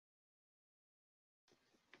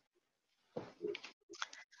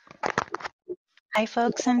Hi,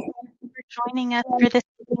 folks, and thank you for joining us for this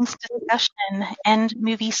evening's discussion and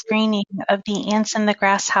movie screening of The Ants and the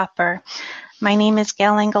Grasshopper. My name is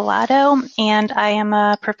Gail Langellotto, and I am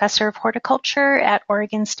a professor of horticulture at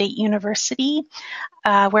Oregon State University,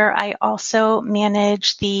 where I also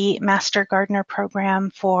manage the Master Gardener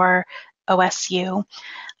program for OSU.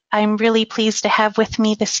 I'm really pleased to have with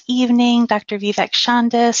me this evening Dr. Vivek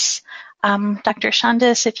Shandas. Dr.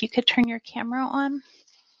 Shandas, if you could turn your camera on.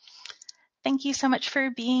 Thank you so much for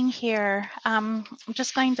being here. I'm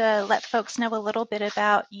just going to let folks know a little bit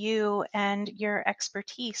about you and your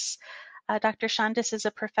expertise. Dr. Shandas is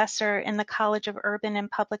a professor in the College of Urban and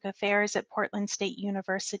Public Affairs at Portland State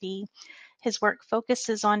University. His work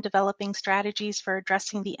focuses on developing strategies for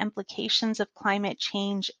addressing the implications of climate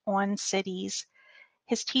change on cities.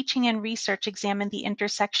 His teaching and research examine the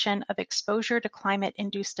intersection of exposure to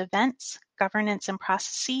climate-induced events, governance and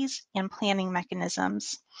processes, and planning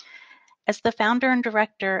mechanisms. As the founder and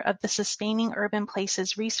director of the Sustaining Urban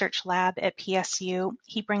Places Research Lab at PSU,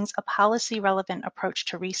 he brings a policy-relevant approach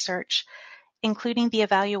to research, including the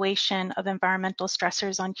evaluation of environmental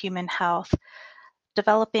stressors on human health,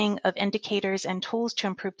 developing of indicators and tools to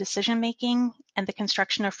improve decision-making, and the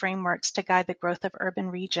construction of frameworks to guide the growth of urban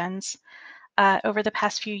regions. Over the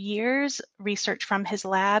past few years, research from his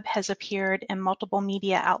lab has appeared in multiple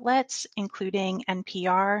media outlets, including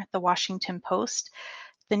NPR, The Washington Post,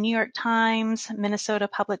 the New York Times, Minnesota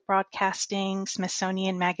Public Broadcasting,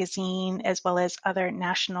 Smithsonian Magazine, as well as other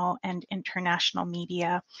national and international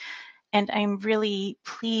media. And I'm really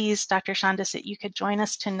pleased, Dr. Shandas, that you could join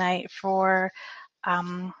us tonight for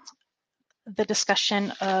the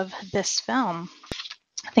discussion of this film.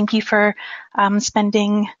 Thank you for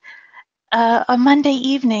spending a Monday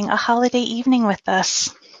evening, a holiday evening with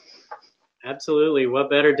us. Absolutely. What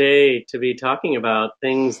better day to be talking about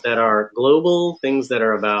things that are global, things that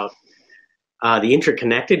are about the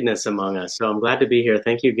interconnectedness among us. So I'm glad to be here.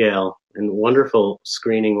 Thank you, Gail. And wonderful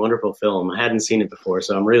screening, wonderful film. I hadn't seen it before,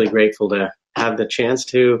 so I'm really grateful to have the chance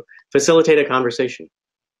to facilitate a conversation.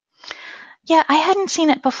 Yeah, I hadn't seen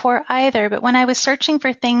it before either, but when I was searching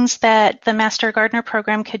for things that the Master Gardener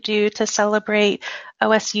program could do to celebrate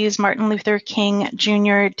OSU's Martin Luther King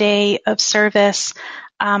Jr. Day of Service,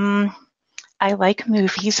 I like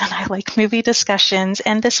movies and I like movie discussions,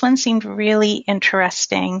 and this one seemed really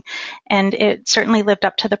interesting, and it certainly lived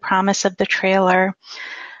up to the promise of the trailer.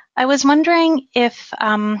 I was wondering if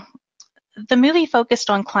the movie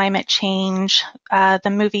focused on climate change,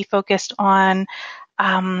 the movie focused on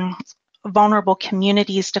vulnerable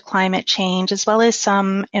communities to climate change, as well as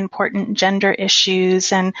some important gender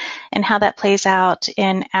issues and how that plays out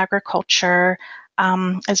in agriculture,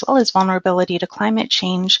 as well as vulnerability to climate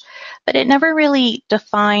change, but it never really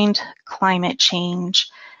defined climate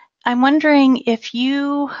change. I'm wondering if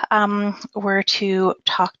you were to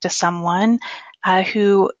talk to someone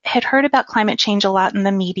who had heard about climate change a lot in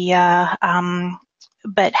the media,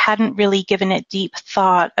 but hadn't really given it deep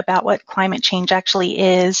thought about what climate change actually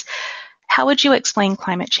is, how would you explain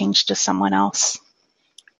climate change to someone else?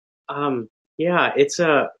 Yeah, it's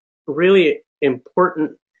a really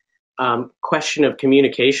important question of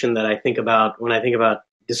communication that I think about when I think about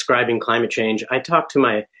describing climate change. I talk to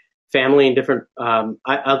my family in different,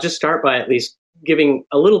 I'll just start by at least giving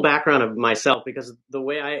a little background of myself, because the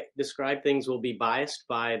way I describe things will be biased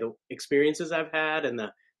by the experiences I've had and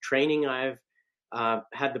the training I've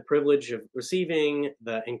had the privilege of receiving,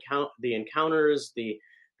 the encounters, the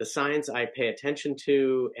science I pay attention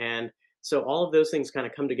to. And so all of those things kind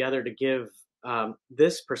of come together to give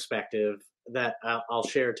this perspective that I'll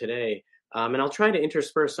share today. And I'll try to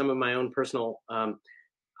intersperse some of my own personal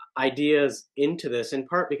ideas into this, in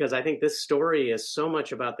part because I think this story is so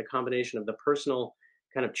much about the combination of the personal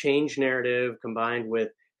kind of change narrative combined with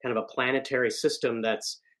kind of a planetary system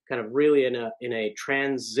that's kind of really in a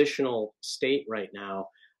transitional state right now,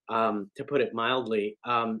 to put it mildly.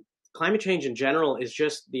 Climate change in general is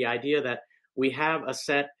just the idea that we have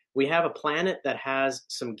a planet that has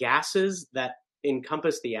some gases that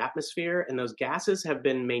encompass the atmosphere, and those gases have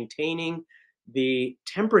been maintaining the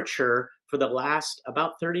temperature for the last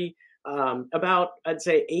about I'd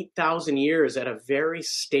say 8,000 years at a very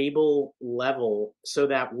stable level, so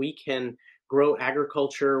that we can grow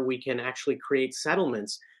agriculture, we can actually create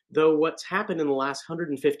settlements. Though what's happened in the last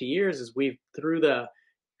 150 years is through the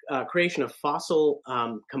creation of fossil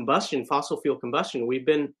fuel combustion, we've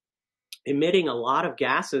been emitting a lot of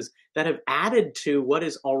gases that have added to what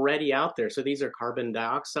is already out there. So these are carbon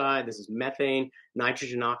dioxide, this is methane,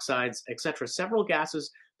 nitrogen oxides, etc. Several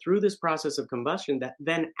gases through this process of combustion that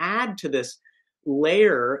then add to this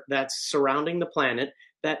layer that's surrounding the planet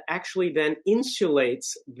that actually then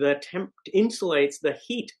insulates the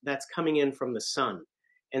heat that's coming in from the sun.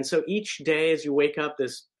 And so each day as you wake up,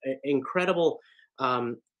 this incredible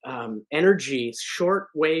energy, short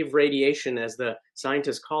wave radiation, as the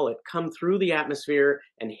scientists call it, come through the atmosphere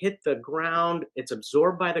and hit the ground. It's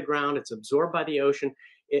absorbed by the ground, it's absorbed by the ocean,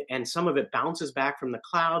 and some of it bounces back from the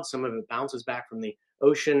clouds, some of it bounces back from the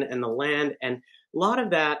ocean and the land. And a lot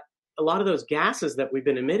of those gases that we've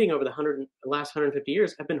been emitting over the last 150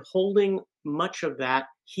 years have been holding much of that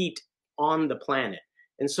heat on the planet.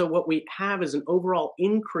 And so what we have is an overall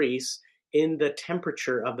increase in the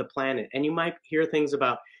temperature of the planet. And you might hear things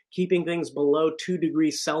about keeping things below 2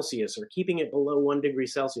 degrees Celsius or keeping it below 1 degree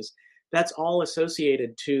Celsius. That's all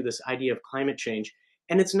associated to this idea of climate change.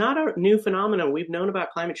 And it's not a new phenomenon. We've known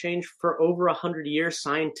about climate change for over 100 years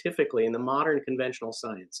scientifically in the modern conventional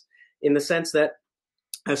science, in the sense that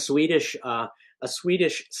a Swedish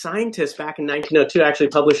scientist back in 1902 actually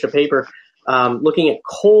published a paper looking at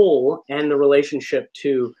coal and the relationship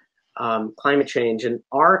to climate change. And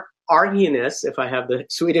Arrhenius, if I have the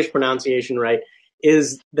Swedish pronunciation right,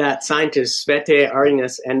 is that scientist, Svante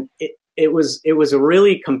Arrhenius, and it was a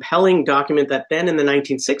really compelling document that then in the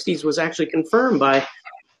 1960s was actually confirmed by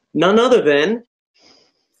none other than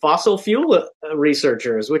fossil fuel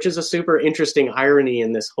researchers, which is a super interesting irony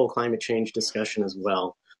in this whole climate change discussion as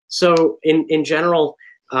well. So in general,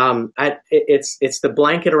 it's the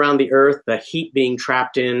blanket around the Earth, the heat being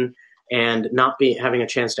trapped in, and not having a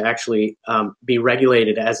chance to actually be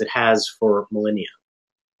regulated as it has for millennia.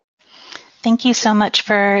 Thank you so much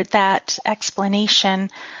for that explanation.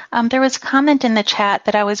 There was a comment in the chat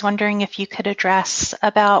that I was wondering if you could address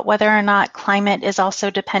about whether or not climate is also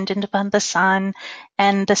dependent upon the sun,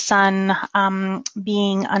 and the sun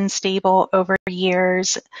being unstable over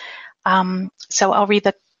years. So I'll read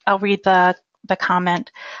the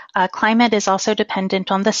comment. Climate is also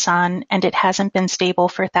dependent on the sun, and it hasn't been stable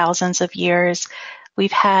for thousands of years.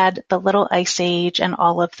 We've had the Little Ice Age and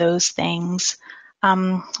all of those things.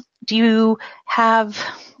 Do you have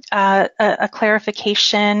a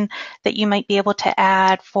clarification that you might be able to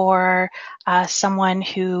add for someone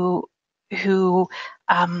who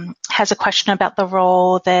has a question about the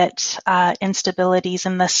role that instabilities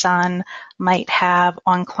in the sun might have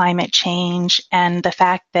on climate change, and the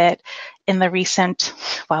fact that in the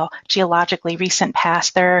geologically recent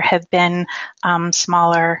past, there have been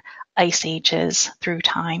smaller ice ages through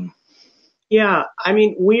time? Yeah, I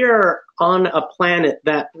mean, we are on a planet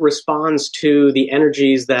that responds to the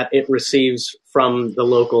energies that it receives from the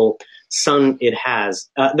local sun it has,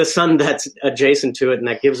 the sun that's adjacent to it, and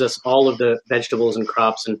that gives us all of the vegetables and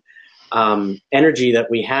crops and energy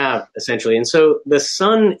that we have, essentially. And so the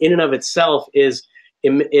sun in and of itself is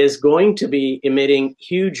going to be emitting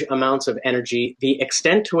huge amounts of energy. The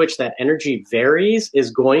extent to which that energy varies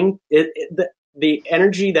is the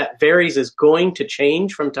energy that varies is going to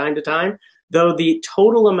change from time to time, though the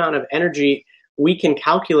total amount of energy we can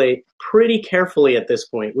calculate pretty carefully at this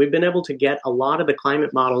point. We've been able to get a lot of the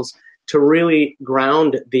climate models to really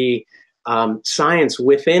ground the science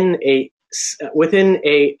within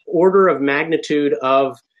a order of magnitude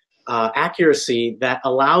of accuracy that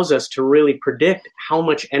allows us to really predict how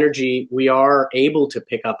much energy we are able to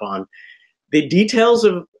pick up on. The details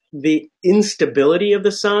of the instability of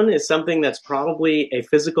the sun is something that's probably a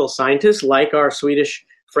physical scientist, like our Swedish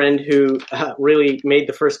friend who really made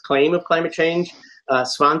the first claim of climate change,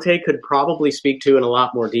 Svante, could probably speak to in a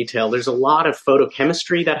lot more detail. There's a lot of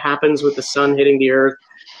photochemistry that happens with the sun hitting the Earth.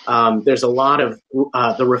 There's a lot of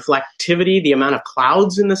the reflectivity, the amount of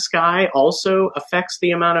clouds in the sky also affects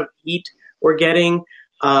the amount of heat we're getting.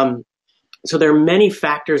 So there are many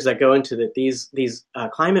factors that go into that. These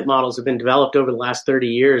climate models have been developed over the last 30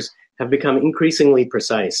 years, have become increasingly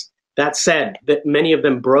precise. That said, that many of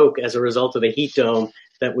them broke as a result of the heat dome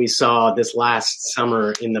that we saw this last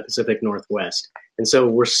summer in the Pacific Northwest. And so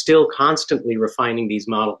we're still constantly refining these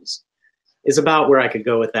models. Is about where I could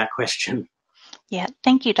go with that question. Yeah,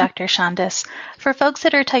 thank you, Dr. Shandas. For folks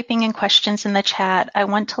that are typing in questions in the chat, I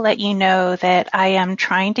want to let you know that I am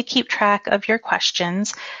trying to keep track of your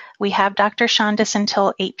questions. We have Dr. Shandas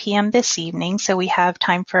until 8 p.m. this evening, so we have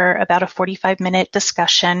time for about a 45-minute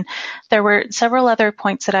discussion. There were several other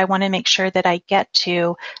points that I want to make sure that I get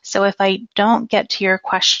to, so if I don't get to your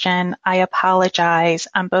question, I apologize.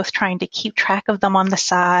 I'm both trying to keep track of them on the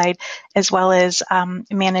side, as well as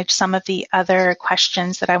manage some of the other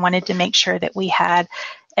questions that I wanted to make sure that we had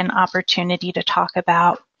an opportunity to talk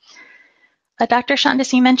about. Dr.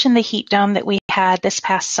 Shandas, you mentioned the heat dome that we had this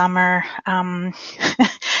past summer.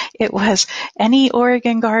 It was any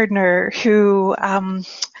Oregon gardener who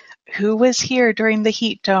who was here during the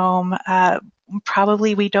heat dome.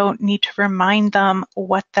 Probably we don't need to remind them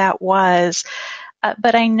what that was.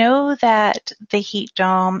 But I know that the heat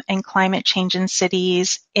dome and climate change in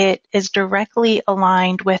cities, it is directly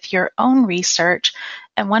aligned with your own research.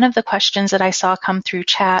 And one of the questions that I saw come through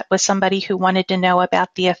chat was somebody who wanted to know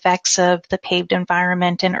about the effects of the paved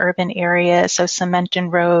environment in urban areas, so cement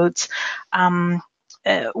and roads,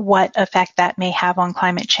 what effect that may have on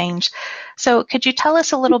climate change. So could you tell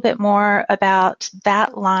us a little bit more about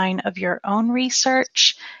that line of your own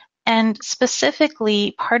research? And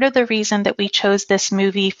specifically, part of the reason that we chose this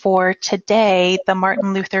movie for today, the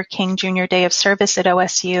Martin Luther King Jr. Day of Service at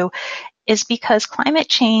OSU, is because climate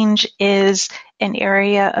change is an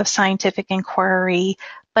area of scientific inquiry,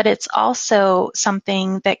 but it's also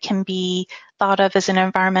something that can be thought of as an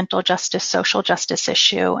environmental justice, social justice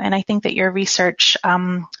issue. And I think that your research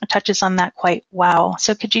touches on that quite well.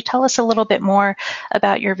 So could you tell us a little bit more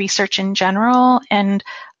about your research in general and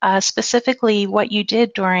specifically what you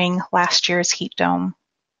did during last year's heat dome?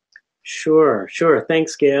 Sure.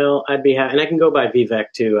 Thanks, Gail. I'd be happy, and I can go by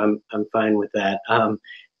Vivek too. I'm fine with that.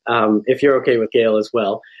 If you're okay with Gail as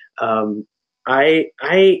well.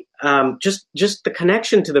 Just the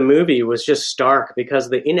connection to the movie was just stark because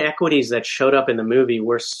the inequities that showed up in the movie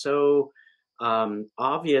were so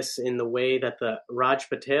obvious in the way that the Raj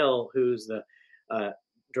Patel, who's the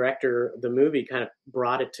director of the movie, kind of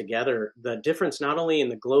brought it together. The difference not only in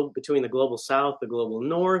the globe between the global south, the global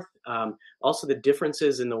north, also the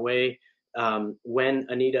differences in the way when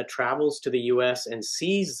Anita travels to the U.S. and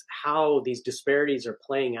sees how these disparities are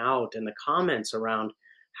playing out, and the comments around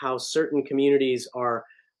how certain communities are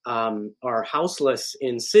houseless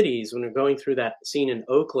in cities when we're going through that scene in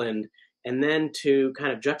Oakland, and then to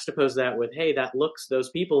kind of juxtapose that with, hey, those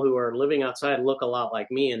people who are living outside look a lot like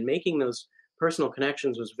me, and making those personal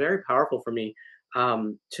connections was very powerful for me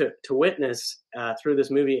to witness through this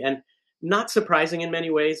movie, and not surprising in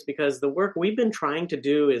many ways, because the work we've been trying to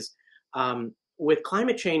do is with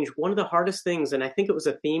climate change, one of the hardest things, and I think it was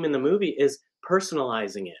a theme in the movie, is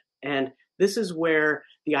personalizing it. And this is where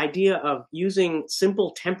the idea of using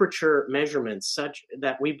simple temperature measurements, such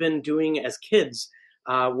that we've been doing as kids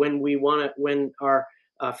when our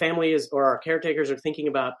family is, or our caretakers are thinking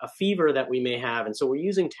about a fever that we may have. And so we're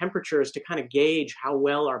using temperatures to kind of gauge how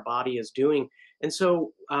well our body is doing. And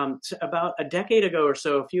so about a decade ago or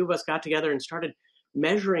so, a few of us got together and started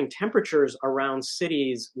measuring temperatures around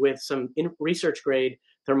cities with some research grade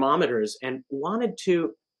thermometers, and wanted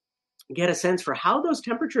to get a sense for how those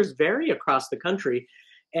temperatures vary across the country.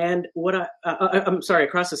 And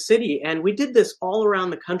across the city. And we did this all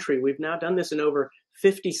around the country. We've now done this in over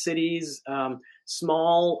 50 cities,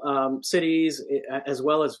 small cities, as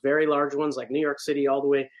well as very large ones like New York City, all the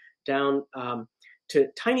way down to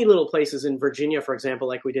tiny little places in Virginia, for example,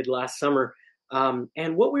 like we did last summer.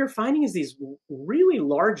 And what we were finding is these really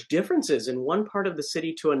large differences in one part of the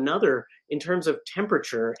city to another in terms of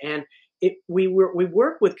temperature. And we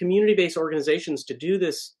work with community-based organizations to do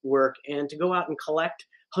this work and to go out and collect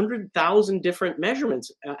 100,000 different measurements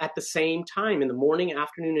at the same time in the morning,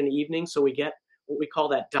 afternoon, and evening. So we get what we call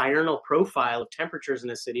that diurnal profile of temperatures in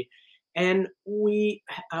the city. And we've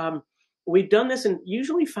done this and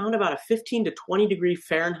usually found about a 15 to 20 degree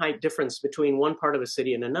Fahrenheit difference between one part of a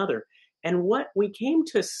city and another. And what we came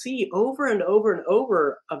to see over and over and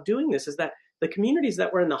over of doing this is that the communities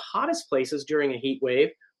that were in the hottest places during a heat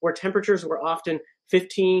wave, where temperatures were often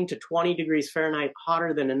 15 to 20 degrees Fahrenheit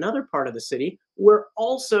hotter than another part of the city, were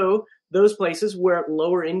also those places where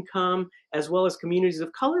lower income as well as communities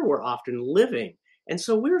of color were often living. And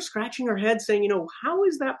so we were scratching our heads saying, how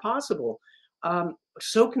is that possible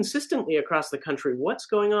so consistently across the country? What's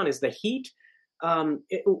going on? Is the heat,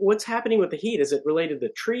 what's happening with the heat? Is it related to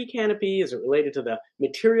the tree canopy? Is it related to the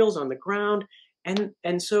materials on the ground?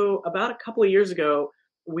 And so about a couple of years ago,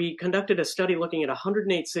 we conducted a study looking at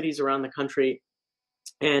 108 cities around the country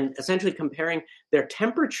and essentially comparing their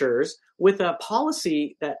temperatures with a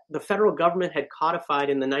policy that the federal government had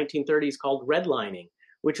codified in the 1930s called redlining,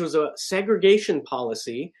 which was a segregation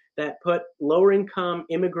policy that put lower income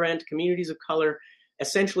immigrant communities of color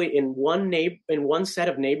essentially in one set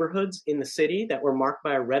of neighborhoods in the city that were marked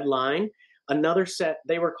by a red line. Another set,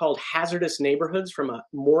 they were called hazardous neighborhoods from a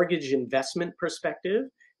mortgage investment perspective.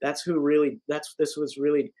 This was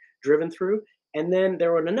really driven through. And then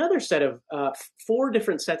there were another set of 4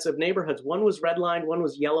 different sets of neighborhoods. One was red lined, one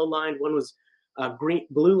was yellow lined, one was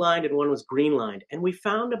blue lined, and one was green lined. And we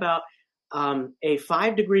found about a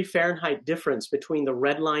 5 degree Fahrenheit difference between the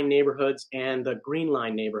red line neighborhoods and the green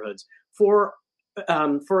line neighborhoods for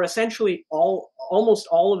essentially almost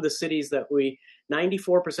all of the cities that we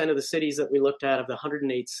 94% of the cities that we looked at of the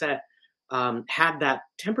 108 set had that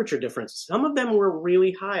temperature difference. Some of them were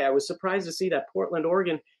really high. I was surprised to see that Portland,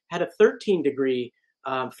 Oregon had a 13-degree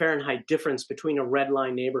Fahrenheit difference between a red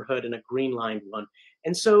line neighborhood and a green line one.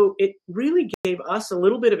 And so it really gave us a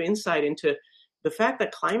little bit of insight into the fact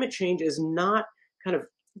that climate change is not kind of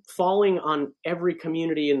falling on every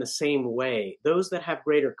community in the same way. Those that have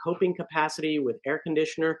greater coping capacity with air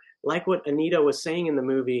conditioner, like what Anita was saying in the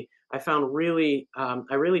movie, I found really,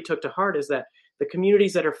 I really took to heart, is that the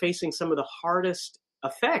communities that are facing some of the hardest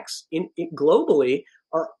effects globally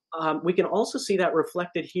are, we can also see that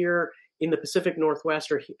reflected here in the Pacific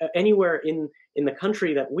Northwest or anywhere in the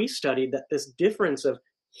country that we studied, that this difference of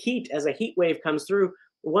heat as a heat wave comes through.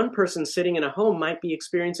 One person sitting in a home might be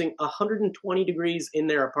experiencing 120 degrees in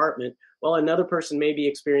their apartment, while another person may be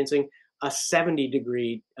experiencing a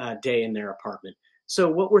 70-degree day in their apartment. So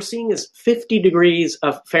what we're seeing is 50 degrees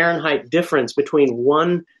of Fahrenheit difference between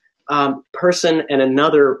one person and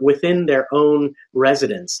another within their own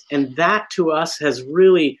residence. And that to us has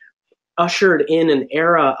really ushered in an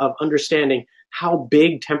era of understanding how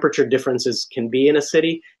big temperature differences can be in a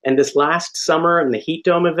city. And this last summer in the heat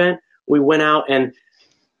dome event, we went out and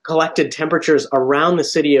collected temperatures around the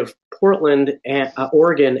city of Portland,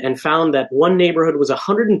 Oregon, and found that one neighborhood was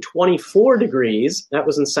 124 degrees. That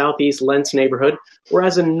was in Southeast Lents neighborhood,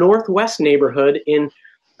 whereas a Northwest neighborhood in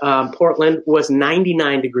Portland was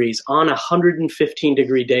 99 degrees on a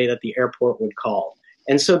 115-degree day that the airport would call.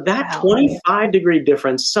 And so that 25-degree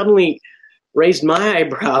difference suddenly raised my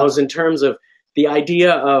eyebrows in terms of the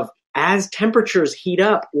idea of, as temperatures heat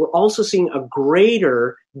up, we're also seeing a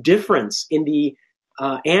greater difference in the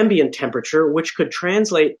ambient temperature, which could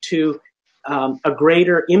translate to a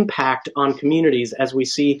greater impact on communities as we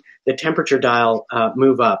see the temperature dial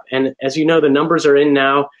move up. And as you know, the numbers are in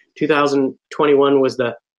now. 2021 was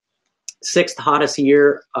the sixth hottest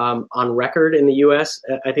year on record in the U.S.,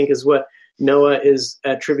 I think is what NOAA is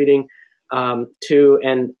attributing to.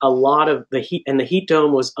 And a lot of the heat, and the heat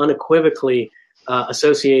dome was unequivocally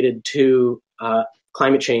associated to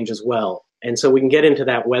climate change as well. And so we can get into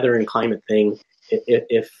that weather and climate thing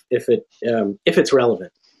if it's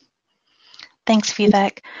relevant. Thanks,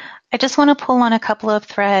 Vivek. I just want to pull on a couple of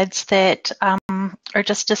threads that are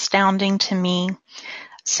just astounding to me.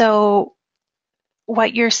 So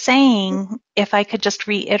what you're saying, if I could just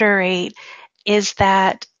reiterate, is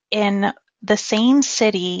that in the same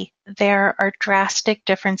city, there are drastic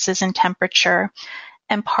differences in temperature.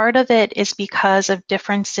 And part of it is because of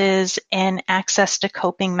differences in access to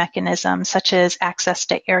coping mechanisms, such as access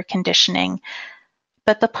to air conditioning.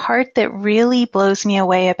 But the part that really blows me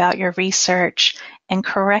away about your research, and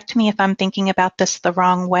correct me if I'm thinking about this the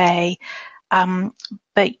wrong way,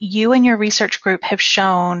 but you and your research group have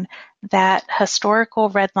shown that historical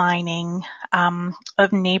redlining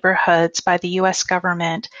of neighborhoods by the U.S.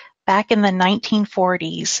 government back in the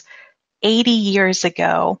 1940s, 80 years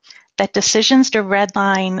ago, that decisions to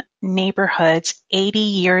redline neighborhoods 80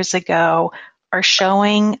 years ago are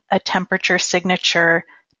showing a temperature signature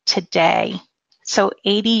today. So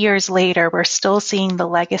 80 years later, we're still seeing the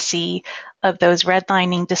legacy of those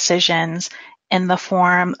redlining decisions in the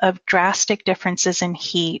form of drastic differences in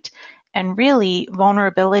heat and really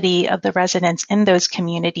vulnerability of the residents in those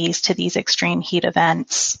communities to these extreme heat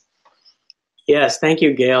events. Yes, thank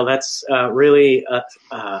you, Gail. That's really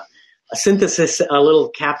a synthesis, a little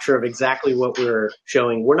capture of exactly what we're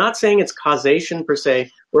showing. We're not saying it's causation per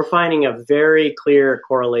se. We're finding a very clear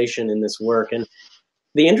correlation in this work. And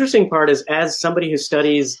the interesting part is, as somebody who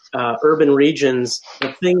studies urban regions,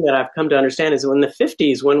 the thing that I've come to understand is in the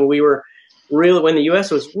 50s, when the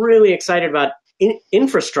U.S. was really excited about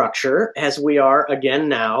infrastructure, as we are again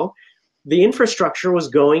now, the infrastructure was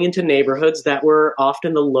going into neighborhoods that were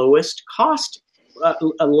often the lowest cost,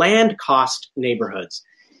 land cost neighborhoods.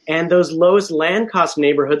 And those lowest land cost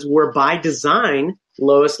neighborhoods were by design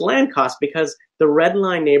lowest land cost because the red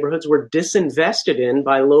line neighborhoods were disinvested in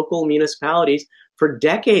by local municipalities for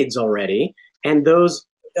decades already. And those,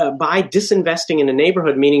 by disinvesting in a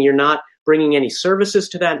neighborhood, meaning you're not bringing any services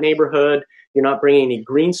to that neighborhood, you're not bringing any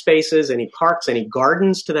green spaces, any parks, any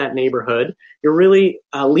gardens to that neighborhood, you're really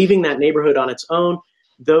leaving that neighborhood on its own.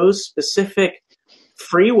 Those specific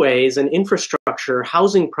freeways and infrastructure,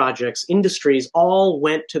 housing projects, industries, all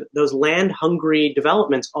went to those land-hungry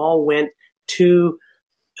developments, all went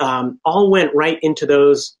right into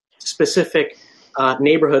those specific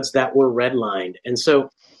neighborhoods that were redlined. And so,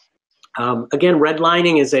 again,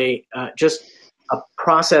 redlining is just a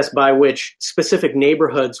process by which specific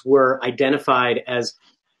neighborhoods were identified as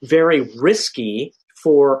very risky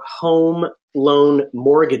for home loan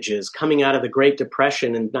mortgages coming out of the Great Depression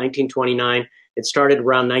in 1929 It started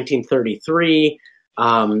around 1933,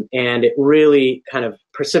 and it really kind of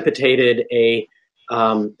precipitated a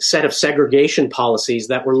set of segregation policies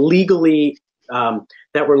that were legally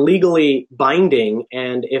binding.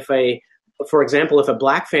 And for example, if a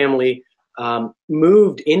black family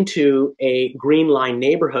moved into a Green Line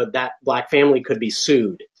neighborhood, that black family could be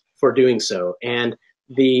sued for doing so. And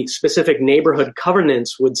the specific neighborhood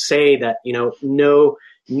covenants would say that, no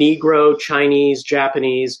Negro, Chinese,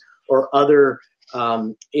 Japanese, or other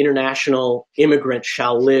international immigrants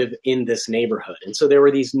shall live in this neighborhood. And so there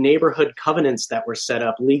were these neighborhood covenants that were set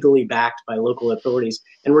up, legally backed by local authorities.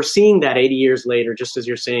 And we're seeing that 80 years later, just as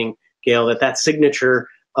you're saying, Gail, that signature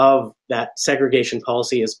of that segregation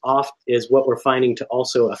policy is what we're finding to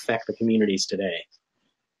also affect the communities today.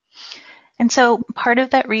 And so part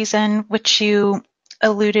of that reason, which you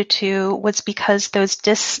alluded to, was because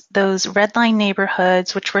those red line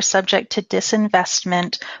neighborhoods, which were subject to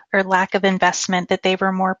disinvestment or lack of investment, that they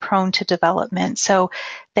were more prone to development. So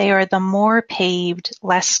they are the more paved,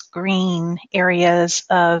 less green areas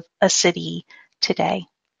of a city today.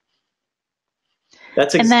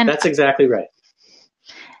 That's exactly right.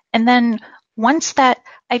 And then once that,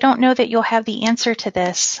 I don't know that you'll have the answer to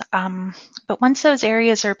this, but once those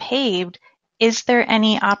areas are paved, is there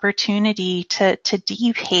any opportunity to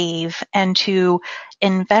depave and to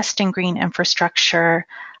invest in green infrastructure?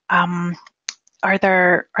 Are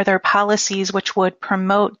there policies which would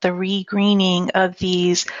promote the re-greening of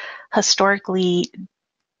these historically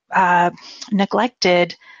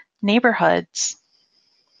neglected neighborhoods?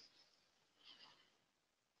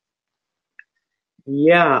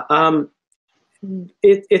 Yeah,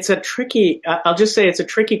 it's a tricky, I'll just say it's a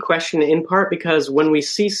tricky question, in part because when we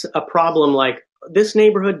see a problem like this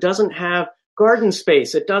neighborhood doesn't have garden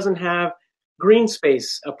space, it doesn't have green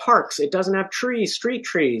space, parks, it doesn't have trees, street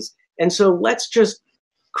trees. And so let's just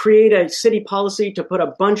create a city policy to put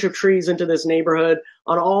a bunch of trees into this neighborhood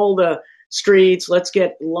on all the streets. Let's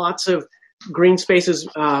get lots of green spaces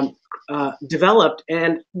developed.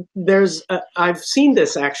 And I've seen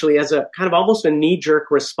this actually as a kind of almost a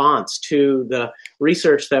knee-jerk response to the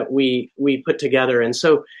research that we put together. And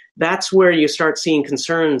so that's where you start seeing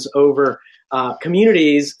concerns over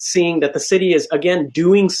communities seeing that the city is, again,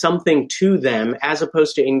 doing something to them as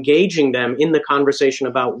opposed to engaging them in the conversation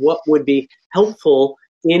about what would be helpful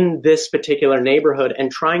in this particular neighborhood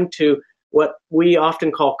and trying to, what we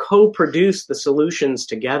often call, co-produce the solutions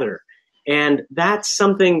together. And that's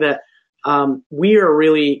something that we are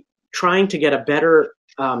really trying to get a better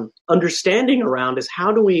understanding around, is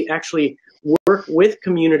how do we actually work with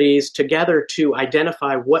communities together to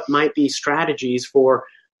identify what might be strategies for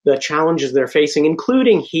the challenges they're facing,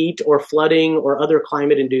 including heat or flooding or other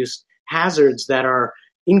climate-induced hazards that are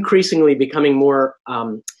increasingly becoming more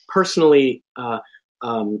personally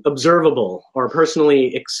observable or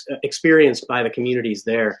personally experienced by the communities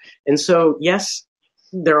there. And so, yes,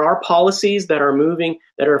 there are policies that are moving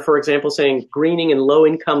that are, for example, saying greening in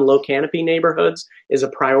low-income, low-canopy neighborhoods is a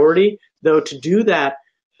priority. Though to do that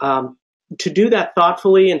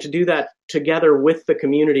thoughtfully and to do that together with the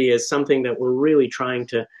community is something that we're really trying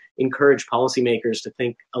to encourage policymakers to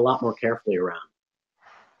think a lot more carefully around.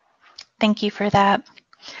 Thank you for that.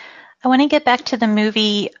 I want to get back to the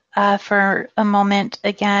movie for a moment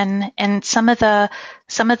again, and some of the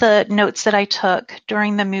notes that I took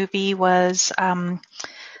during the movie was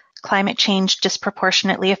climate change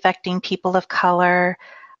disproportionately affecting people of color.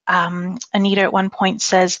 Anita at one point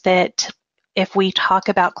says that if we talk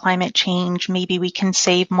about climate change, maybe we can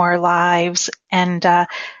save more lives. And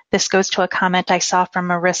this goes to a comment I saw from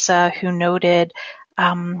Marissa, who noted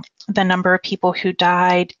the number of people who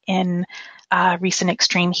died in recent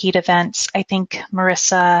extreme heat events. I think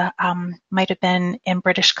Marissa might have been in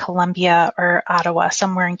British Columbia or Ottawa,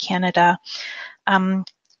 somewhere in Canada.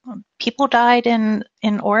 People died in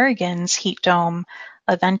Oregon's heat dome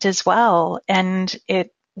event as well, and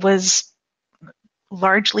it was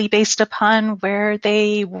largely based upon where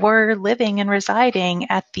they were living and residing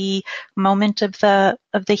at the moment of the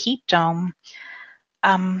heat dome.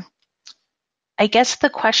 I guess the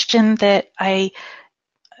question that I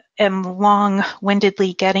am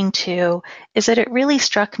long-windedly getting to is that it really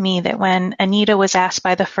struck me that when Anita was asked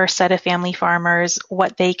by the first set of family farmers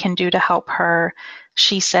what they can do to help her,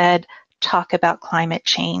 she said, talk about climate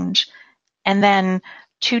change. And then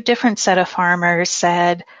two different set of farmers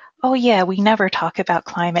said, oh yeah, we never talk about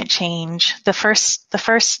climate change. The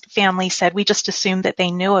first family said we just assumed that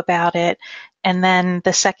they knew about it. And then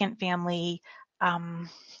the second family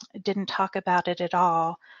didn't talk about it at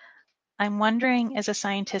all. I'm wondering, as a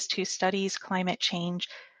scientist who studies climate change,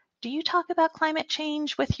 do you talk about climate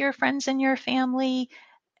change with your friends and your family?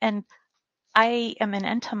 And I am an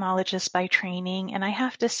entomologist by training, and I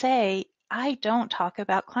have to say, I don't talk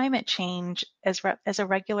about climate change as a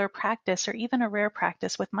regular practice or even a rare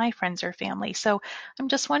practice with my friends or family. So I'm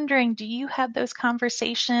just wondering, do you have those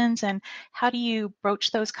conversations, and how do you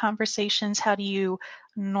broach those conversations? How do you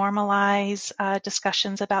normalize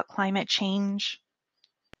discussions about climate change?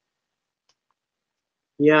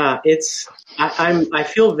 Yeah, I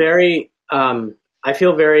feel I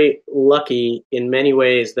feel very lucky in many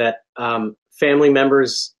ways that family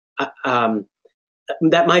members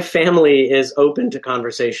that my family is open to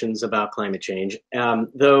conversations about climate change.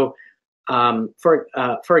 Though,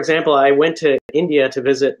 for example, I went to India to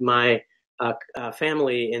visit my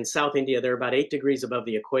family in South India. They're about 8 degrees above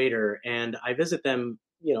the equator, and I visit them,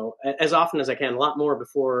 as often as I can. A lot more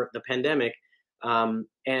before the pandemic.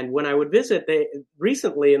 And when I would visit, they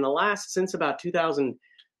recently in the last since about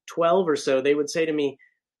 2012 or so, they would say to me,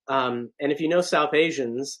 and if you know South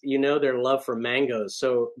Asians, you know their love for mangoes.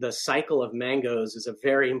 So the cycle of mangoes is a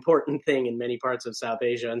very important thing in many parts of South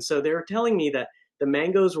Asia. And so they were telling me that the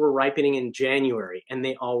mangoes were ripening in January and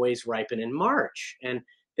they always ripen in March. And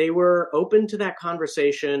they were open to that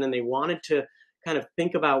conversation and they wanted to kind of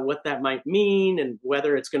think about what that might mean and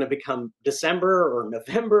whether it's going to become December or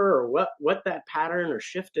November or what that pattern or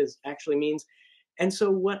shift is actually means. And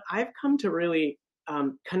so what I've come to really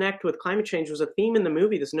connect with climate change was a theme in the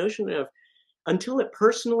movie, this notion of until it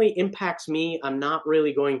personally impacts me, I'm not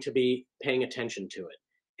really going to be paying attention to it.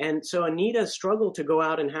 And so Anita's struggle to go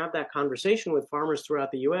out and have that conversation with farmers throughout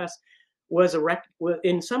the US was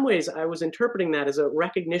in some ways, I was interpreting that as a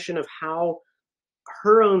recognition of how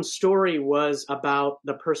her own story was about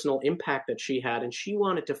the personal impact that she had. And she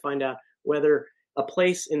wanted to find out whether a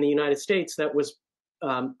place in the United States that was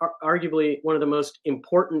arguably one of the most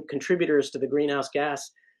important contributors to the greenhouse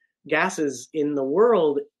gases in the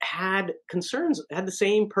world had the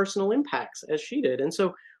same personal impacts as she did. And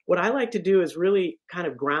so what I like to do is really kind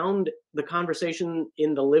of ground the conversation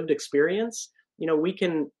in the lived experience. We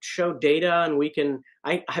can show data and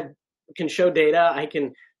I can show data. I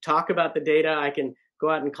can talk about the data. I can go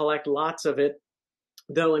out and collect lots of it.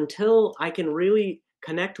 Though until I can really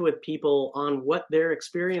connect with people on what their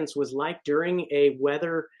experience was like during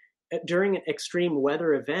an extreme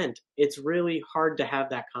weather event, it's really hard to have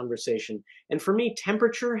that conversation. And for me,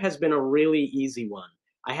 temperature has been a really easy one.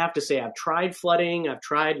 I have to say, I've tried flooding, I've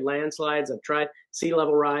tried landslides, I've tried sea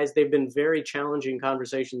level rise. They've been very challenging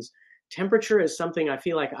conversations. Temperature is something I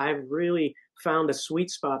feel like I've really found a sweet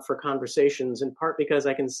spot for conversations, in part because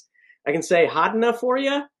I can say hot enough for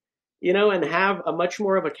you, and have a much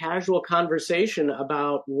more of a casual conversation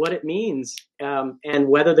about what it means, and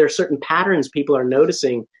whether there are certain patterns people are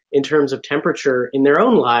noticing in terms of temperature in their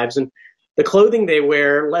own lives and the clothing they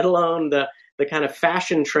wear, let alone the kind of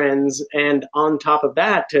fashion trends. And on top of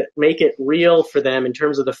that, to make it real for them in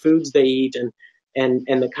terms of the foods they eat and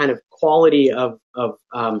the kind of quality of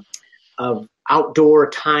outdoor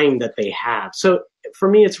time that they have. So for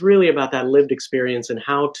me, it's really about that lived experience and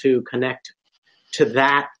how to connect to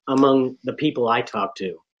that among the people I talk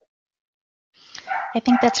to. I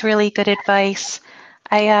think that's really good advice.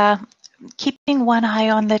 Keeping one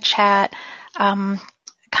eye on the chat kind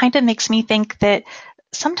of makes me think that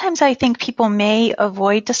sometimes I think people may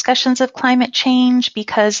avoid discussions of climate change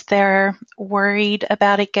because they're worried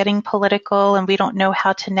about it getting political, and we don't know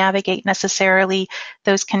how to navigate necessarily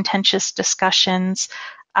those contentious discussions.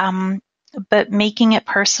 But making it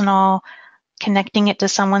personal, connecting it to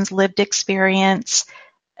someone's lived experience.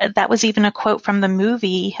 That was even a quote from the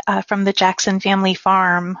movie, from the Jackson family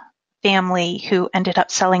who ended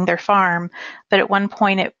up selling their farm. But at one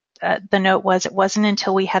point, the note was, it wasn't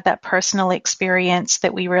until we had that personal experience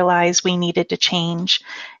that we realized we needed to change.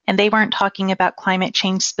 And they weren't talking about climate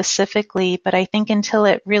change specifically, but I think until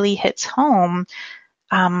it really hits home,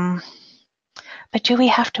 but do we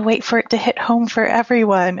have to wait for it to hit home for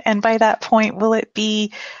everyone? And by that point, will it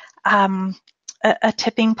be a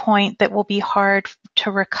tipping point that will be hard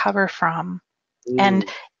to recover from? And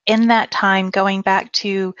in that time, going back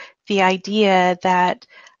to the idea that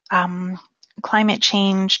climate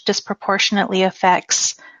change disproportionately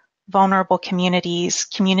affects vulnerable communities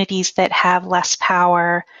that have less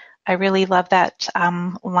power. I really love that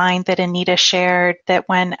line that Anita shared, that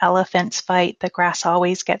when elephants fight, the grass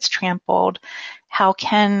always gets trampled. How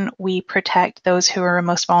can we protect those who are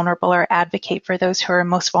most vulnerable or advocate for those who are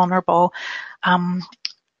most vulnerable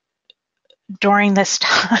during this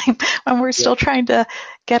time when we're still trying to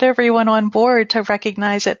get everyone on board to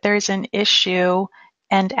recognize that there's an issue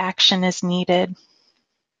and action is needed?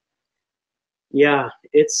 Yeah,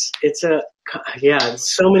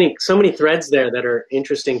 so many threads there that are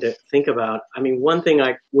interesting to think about. I mean, one thing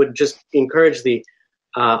I would just encourage the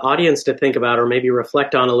audience to think about, or maybe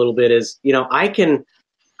reflect on a little bit, is I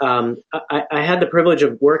had the privilege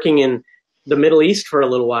of working in the Middle East for a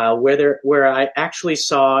little while, where I actually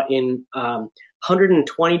saw in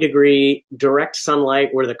 120-degree direct sunlight,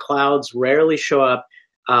 where the clouds rarely show up,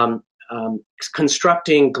 um,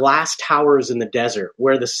 constructing glass towers in the desert,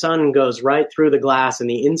 where the sun goes right through the glass and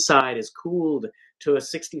the inside is cooled to a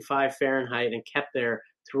 65 Fahrenheit and kept there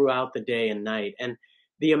throughout the day and night. And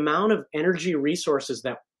the amount of energy resources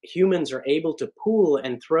that humans are able to pool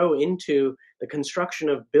and throw into the construction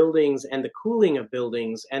of buildings and the cooling of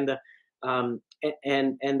buildings and the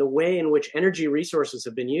way in which energy resources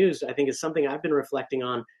have been used, I think, is something I've been reflecting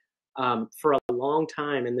on for a long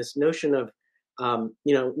time. And this notion of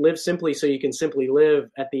live simply so you can simply live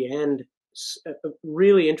at the end,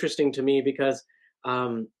 really interesting to me, because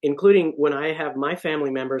including when I have my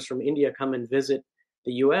family members from India come and visit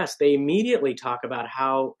the U.S., they immediately talk about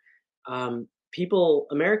how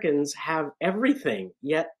Americans have everything,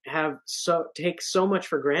 yet take so much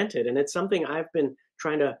for granted. And it's something I've been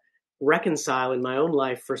trying to reconcile in my own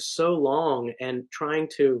life for so long and trying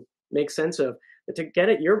to make sense of. But to get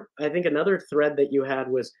at I think another thread that you had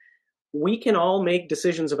was, we can all make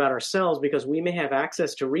decisions about ourselves because we may have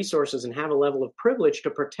access to resources and have a level of privilege to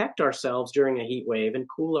protect ourselves during a heat wave and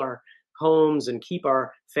cool our homes and keep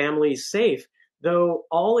our families safe. Though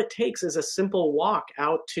all it takes is a simple walk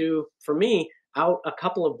for me, out a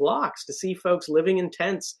couple of blocks to see folks living in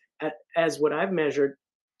tents as what I've measured,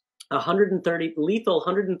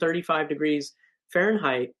 135 degrees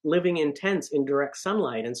Fahrenheit, living in tents in direct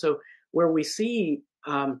sunlight. And so where we see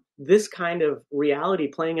this kind of reality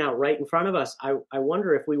playing out right in front of us, I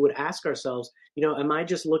wonder if we would ask ourselves, am I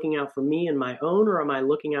just looking out for me and my own, or am I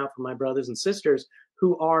looking out for my brothers and sisters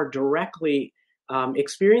who are directly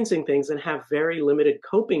experiencing things and have very limited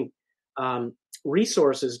coping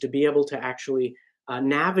resources to be able to actually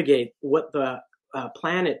navigate what the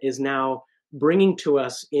planet is now bringing to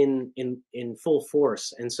us in full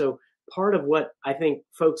force? And so part of what I think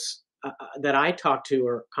folks that I talk to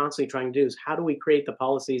are constantly trying to do is, how do we create the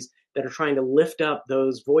policies that are trying to lift up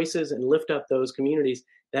those voices and lift up those communities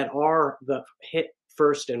that are the hit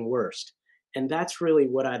first and worst? And that's really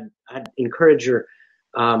what I'd encourage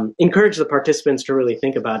the participants to really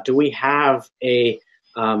think about. Do we have a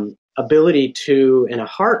ability to, and a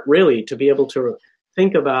heart really, to be able to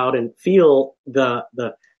think about and feel the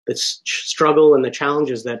struggle and the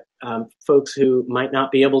challenges that folks who might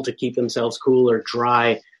not be able to keep themselves cool or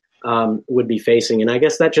dry would be facing? And I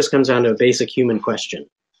guess that just comes down to a basic human question.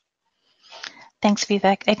 Thanks,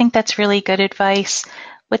 Vivek. I think that's really good advice.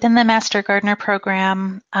 Within the Master Gardener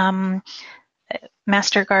program,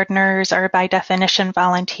 Master Gardeners are by definition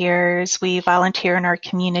volunteers. We volunteer in our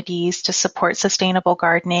communities to support sustainable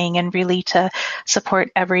gardening and really to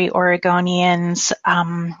support every Oregonian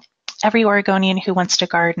who wants to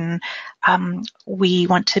garden. We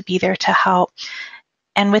want to be there to help.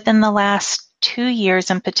 And within the last 2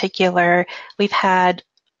 years in particular, we've had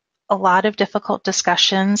a lot of difficult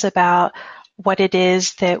discussions about what it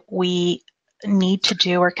is that we need to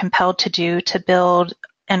do or compelled to do to build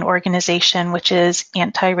an organization which is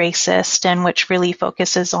anti-racist and which really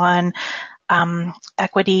focuses on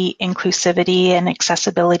equity, inclusivity, and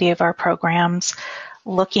accessibility of our programs,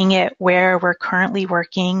 looking at where we're currently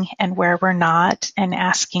working and where we're not, and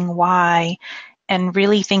asking why, and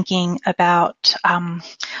really thinking about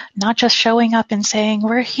not just showing up and saying,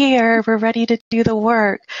 we're here, we're ready to do the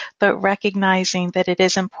work, but recognizing that it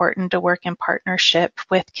is important to work in partnership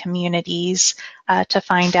with communities to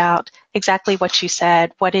find out exactly what you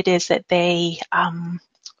said, what it is that they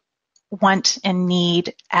want and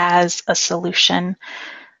need as a solution.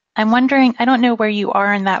 I'm wondering, I don't know where you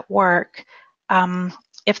are in that work,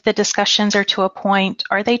 if the discussions are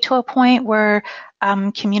they to a point where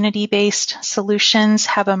community-based solutions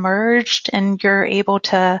have emerged and you're able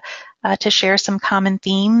to share some common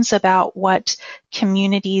themes about what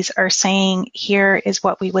communities are saying, here is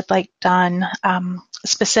what we would like done,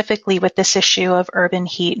 specifically with this issue of urban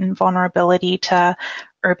heat and vulnerability to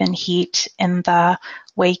urban heat in the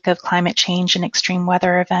wake of climate change and extreme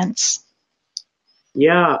weather events?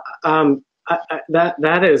 Yeah,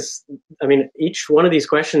 that is, I mean, each one of these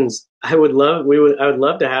questions I would love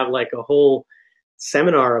to have like a whole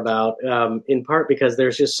seminar about, in part because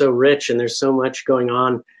they're just so rich and there's so much going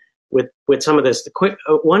on with some of this.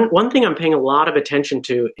 One thing I'm paying a lot of attention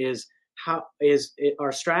to is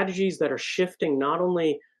our strategies that are shifting not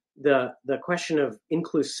only the question of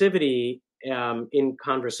inclusivity in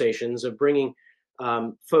conversations, of bringing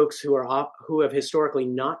folks who have historically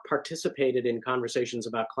not participated in conversations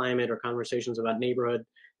about climate or conversations about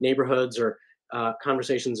neighborhoods or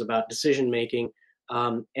conversations about decision making.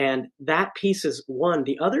 And that piece is one.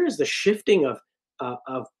 The other is the shifting of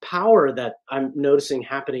power that I'm noticing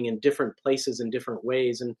happening in different places in different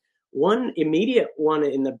ways. And one immediate one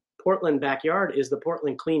in the Portland backyard is the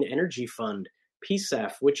Portland Clean Energy Fund,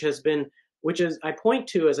 PCEF, which is I point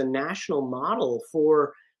to as a national model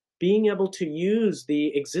for being able to use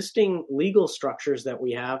the existing legal structures that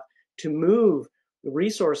we have to move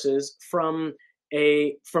resources from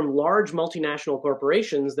large multinational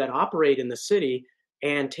corporations that operate in the city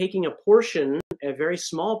and taking a very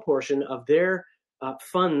small portion of their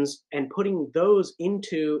funds and putting those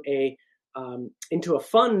into a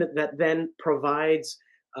fund that then provides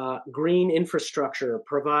green infrastructure,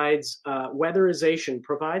 provides weatherization,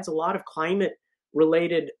 provides a lot of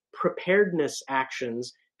climate-related preparedness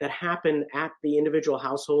actions that happen at the individual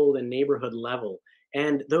household and neighborhood level.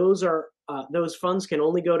 And those funds can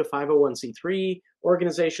only go to 501c3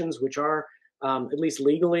 organizations, which are at least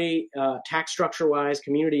legally, tax structure-wise,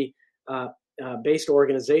 community-based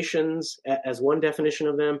organizations as one definition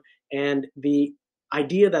of them. And the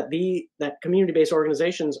idea that community-based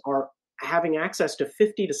organizations are having access to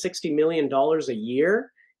 $50 to $60 million a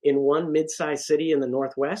year in one mid-sized city in the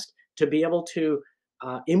Northwest to be able to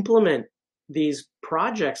implement these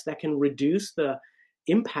projects that can reduce the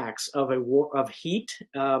impacts of heat,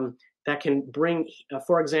 that can bring,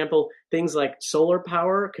 for example, things like solar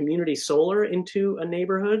power, community solar into a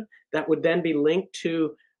neighborhood that would then be linked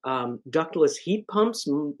to ductless heat pumps,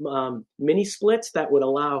 mini splits that would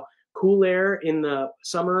allow cool air in the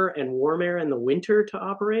summer and warm air in the winter to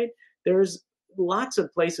operate. There's lots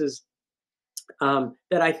of places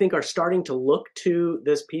that I think are starting to look to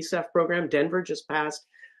this PCEF program. Denver just passed,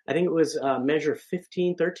 I think it was measure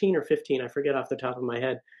 13 or 15, I forget off the top of my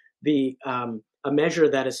head, a measure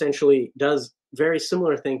that essentially does very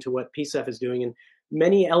similar thing to what PCEF is doing. And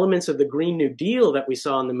many elements of the Green New Deal that we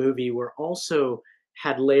saw in the movie were also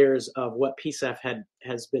had layers of what PCEF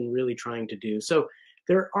has been really trying to do. So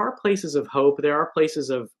there are places of hope. There are places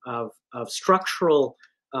of structural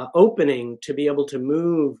opening to be able to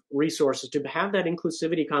move resources, to have that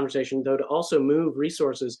inclusivity conversation, though to also move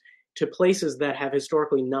resources to places that have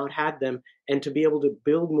historically not had them, and to be able to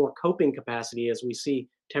build more coping capacity as we see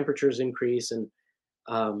temperatures increase and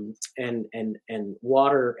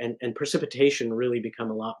water and precipitation really become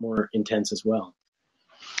a lot more intense as well.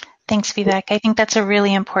 Thanks, Vivek. I think that's a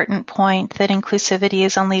really important point, that inclusivity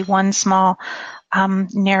is only one small,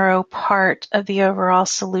 narrow part of the overall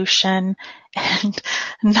solution, and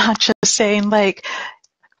not just saying like,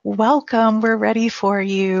 welcome, we're ready for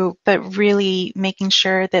you, but really making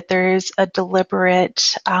sure that there's a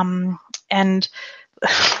deliberate and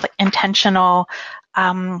intentional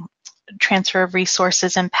transfer of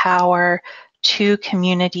resources and power to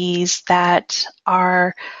communities that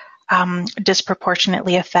are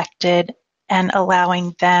disproportionately affected, and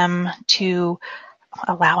allowing them, see,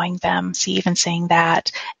 even saying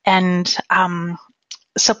that, and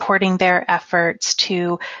supporting their efforts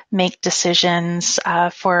to make decisions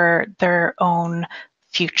for their own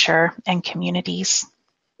future and communities.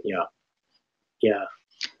 Yeah,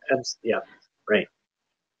 right.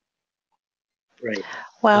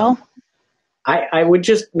 Well, I would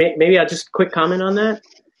just maybe I'll just quick comment on that.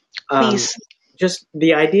 Please. Just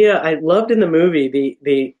the idea I loved in the movie,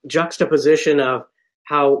 the juxtaposition of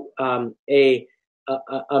how a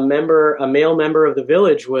male member of the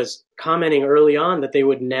village was commenting early on that he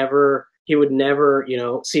would never,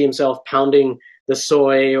 see himself pounding the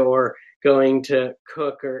soy or going to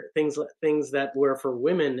cook or things that were for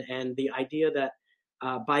women. And the idea that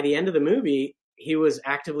by the end of the movie, he was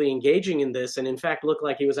actively engaging in this, and in fact looked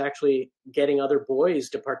like he was actually getting other boys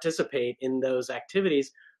to participate in those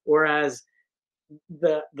activities. Whereas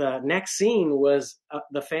the next scene was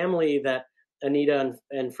the family that Anita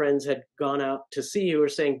and friends had gone out to see, who were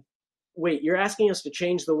saying, wait, you're asking us to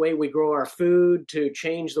change the way we grow our food, to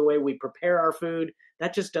change the way we prepare our food?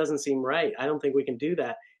 That just doesn't seem right. I don't think we can do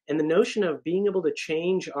that. And the notion of being able to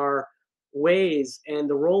change our ways, and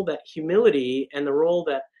the role that humility and the role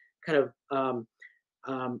that kind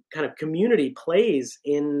of community plays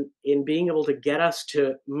in being able to get us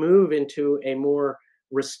to move into a more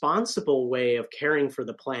responsible way of caring for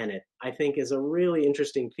the planet, I think is a really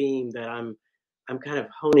interesting theme that I'm kind of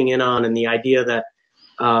honing in on, and the idea that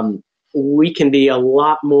we can be a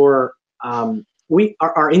lot more.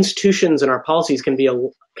 Our institutions and our policies can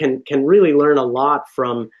really learn a lot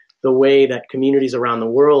from the way that communities around the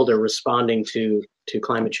world are responding to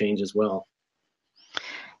climate change as well.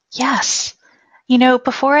 Yes.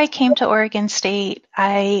 Before I came to Oregon State,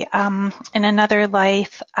 in another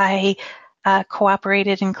life, I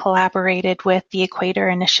cooperated and collaborated with the Equator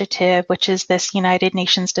Initiative, which is this United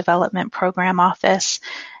Nations Development Program office.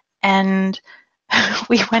 And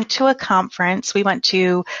we went to a conference. We went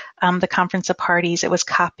to the Conference of Parties. It was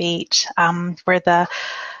COP8, where the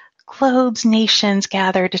globe's nations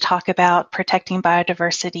gathered to talk about protecting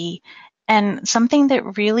biodiversity. And something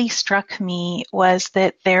that really struck me was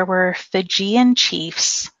that there were Fijian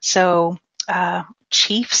chiefs, so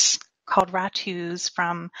chiefs called Ratus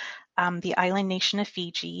from the island nation of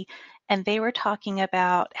Fiji, and they were talking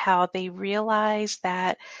about how they realized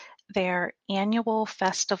that their annual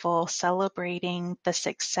festival celebrating the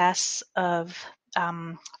success of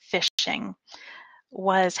fishing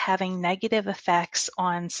was having negative effects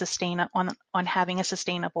on having a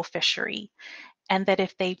sustainable fishery. And that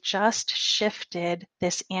if they just shifted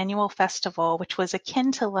this annual festival, which was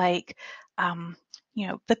akin to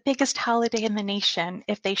the biggest holiday in the nation,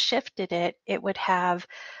 if they shifted it, it would have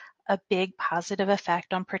a big positive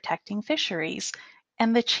effect on protecting fisheries.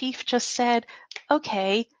 And the chief just said,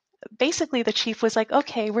 okay, basically the chief was like,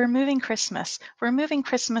 okay, we're moving Christmas. We're moving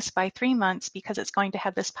Christmas by 3 months because it's going to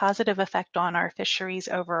have this positive effect on our fisheries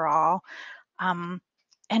overall. And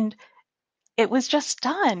it was just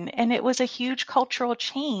done, and it was a huge cultural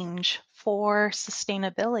change for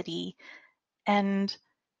sustainability. And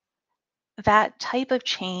that type of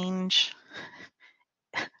change,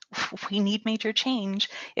 we need major change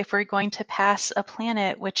if we're going to pass a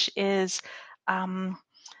planet which is a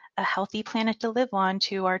healthy planet to live on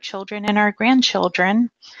to our children and our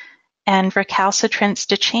grandchildren. And continued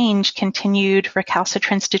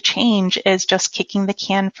recalcitrance to change is just kicking the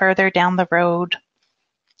can further down the road.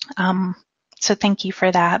 So thank you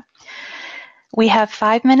for that. We have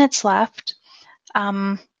 5 minutes left.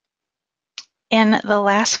 In the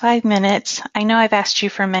last 5 minutes, I know I've asked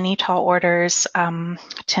you for many tall orders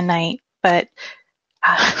tonight, but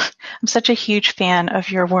I'm such a huge fan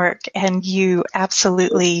of your work, and you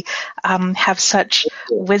absolutely have such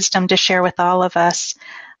wisdom to share with all of us.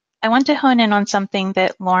 I want to hone in on something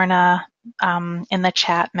that Lorna in the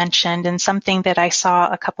chat mentioned, and something that I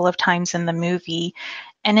saw a couple of times in the movie.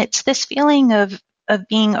 And it's this feeling of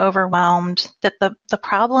being overwhelmed, that the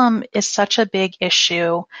problem is such a big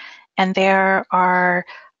issue, and there are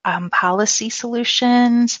policy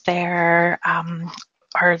solutions, there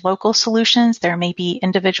are local solutions, there may be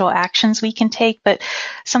individual actions we can take, but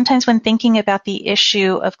sometimes when thinking about the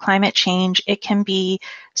issue of climate change, it can be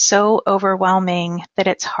so overwhelming that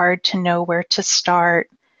it's hard to know where to start.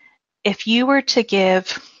 If you were to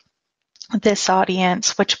give this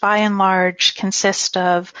audience, which by and large consists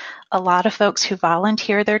of a lot of folks who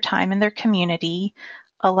volunteer their time in their community,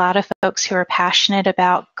 a lot of folks who are passionate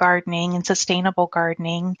about gardening and sustainable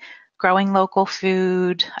gardening, growing local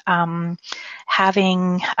food,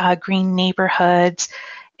 having green neighborhoods.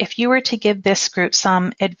 If you were to give this group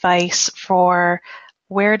some advice for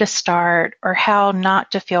where to start or how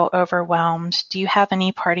not to feel overwhelmed, do you have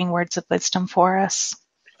any parting words of wisdom for us?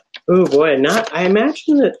 Oh boy, I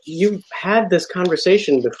imagine that you've had this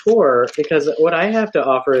conversation before, because what I have to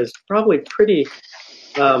offer is probably pretty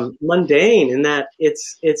mundane, in that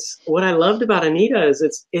it's what I loved about Anita is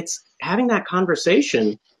it's having that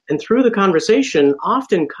conversation, and through the conversation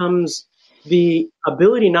often comes the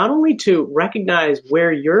ability not only to recognize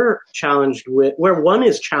where you're challenged with, where one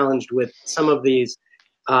is challenged with some of these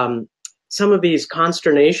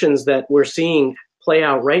consternations that we're seeing play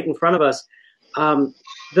out right in front of us.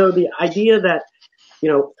 Though the idea that,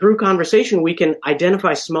 through conversation, we can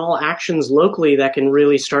identify small actions locally that can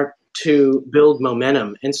really start to build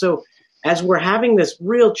momentum. And so as we're having this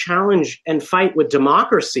real challenge and fight with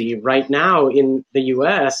democracy right now in the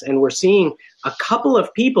US, and we're seeing a couple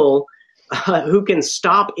of people who can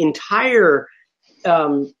stop entire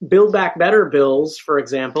Build Back Better bills, for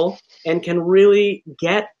example, and can really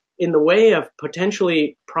get in the way of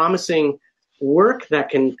potentially promising work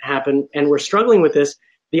that can happen, and we're struggling with this.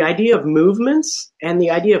 The idea of movements and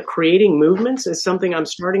the idea of creating movements is something I'm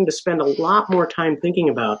starting to spend a lot more time thinking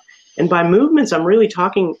about. And by movements, I'm really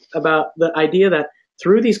talking about the idea that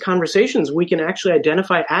through these conversations, we can actually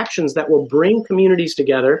identify actions that will bring communities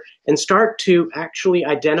together and start to actually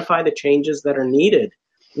identify the changes that are needed.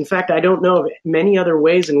 In fact, I don't know of many other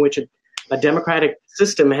ways in which a democratic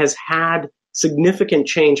system has had significant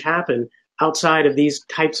change happen outside of these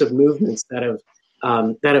types of movements that have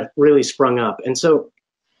really sprung up. And so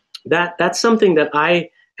that's something that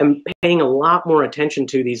I am paying a lot more attention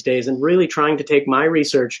to these days, and really trying to take my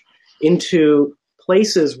research into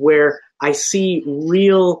places where I see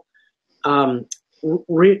real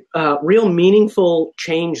real meaningful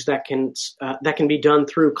change that can be done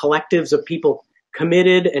through collectives of people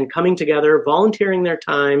committed and coming together, volunteering their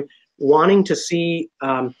time, wanting to see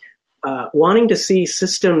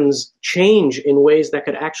systems change in ways that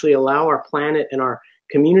could actually allow our planet and our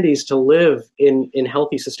communities to live in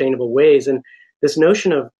healthy, sustainable ways. And this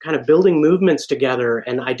notion of kind of building movements together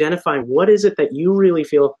and identifying what is it that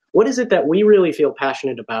what is it that we really feel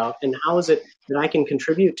passionate about, and how is it that I can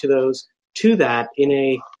contribute to that in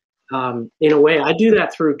a way. I do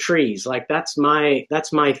that through trees. Like that's my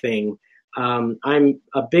thing. I'm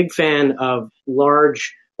a big fan of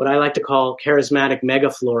large, what I like to call charismatic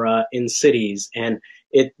megaflora in cities, and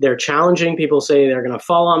they're challenging. People say they're going to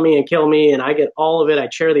fall on me and kill me, and I get all of it. I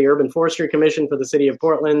chair the Urban Forestry Commission for the city of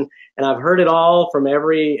Portland, and I've heard it all from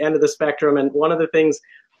every end of the spectrum. And one of the things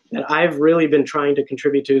that I've really been trying to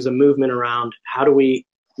contribute to is a movement around how do we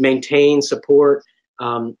maintain, support,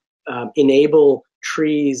 enable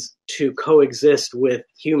trees to coexist with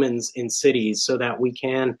humans in cities so that we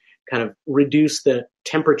can kind of reduce the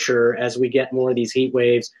temperature as we get more of these heat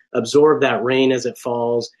waves, absorb that rain as it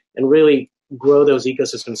falls, and really grow those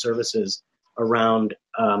ecosystem services around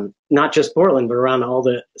not just Portland, but around all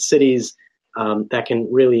the cities that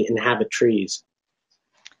can really inhabit trees.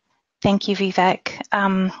 Thank you, Vivek.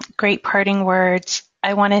 Great parting words.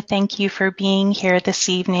 I want to thank you for being here this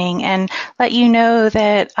evening and let you know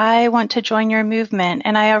that I want to join your movement.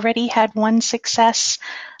 And I already had one success.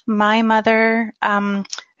 My mother,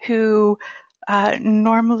 who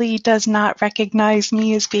normally does not recognize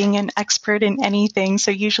me as being an expert in anything, so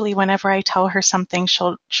usually whenever I tell her something,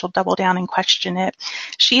 she'll double down and question it.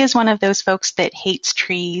 She is one of those folks that hates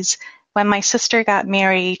trees. When my sister got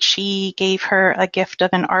married, she gave her a gift of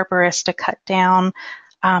an arborist to cut down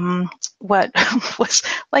what was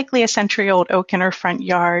likely a century-old oak in her front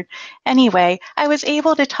yard. Anyway, I was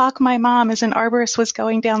able to talk my mom as an arborist was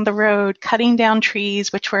going down the road, cutting down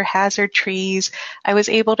trees, which were hazard trees. I was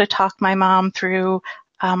able to talk my mom through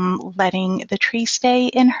letting the tree stay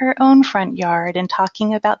in her own front yard and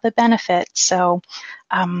talking about the benefits. So,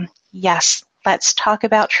 yes, let's talk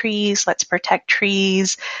about trees. Let's protect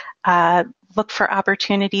trees. Look for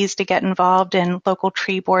opportunities to get involved in local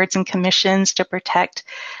tree boards and commissions to protect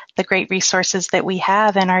the great resources that we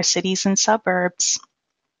have in our cities and suburbs.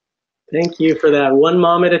 Thank you for that. One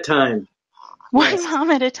mom at a time. One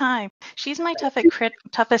mom at a time. She's my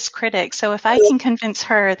toughest critic. So if I can convince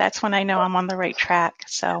her, that's when I know I'm on the right track.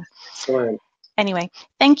 So excellent. Anyway,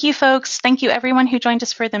 thank you, folks. Thank you, everyone who joined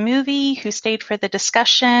us for the movie, who stayed for the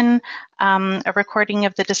discussion. A recording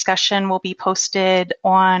of the discussion will be posted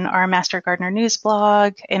on our Master Gardener News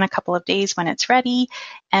blog in a couple of days when it's ready.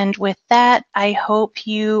 And with that, I hope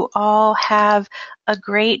you all have a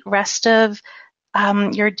great rest of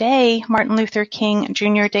your day, Martin Luther King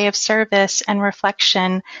Jr. Day of Service and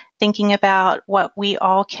reflection, thinking about what we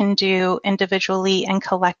all can do individually and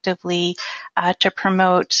collectively to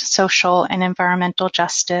promote social and environmental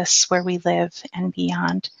justice where we live and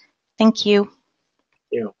beyond. Thank you.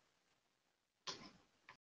 Thank you.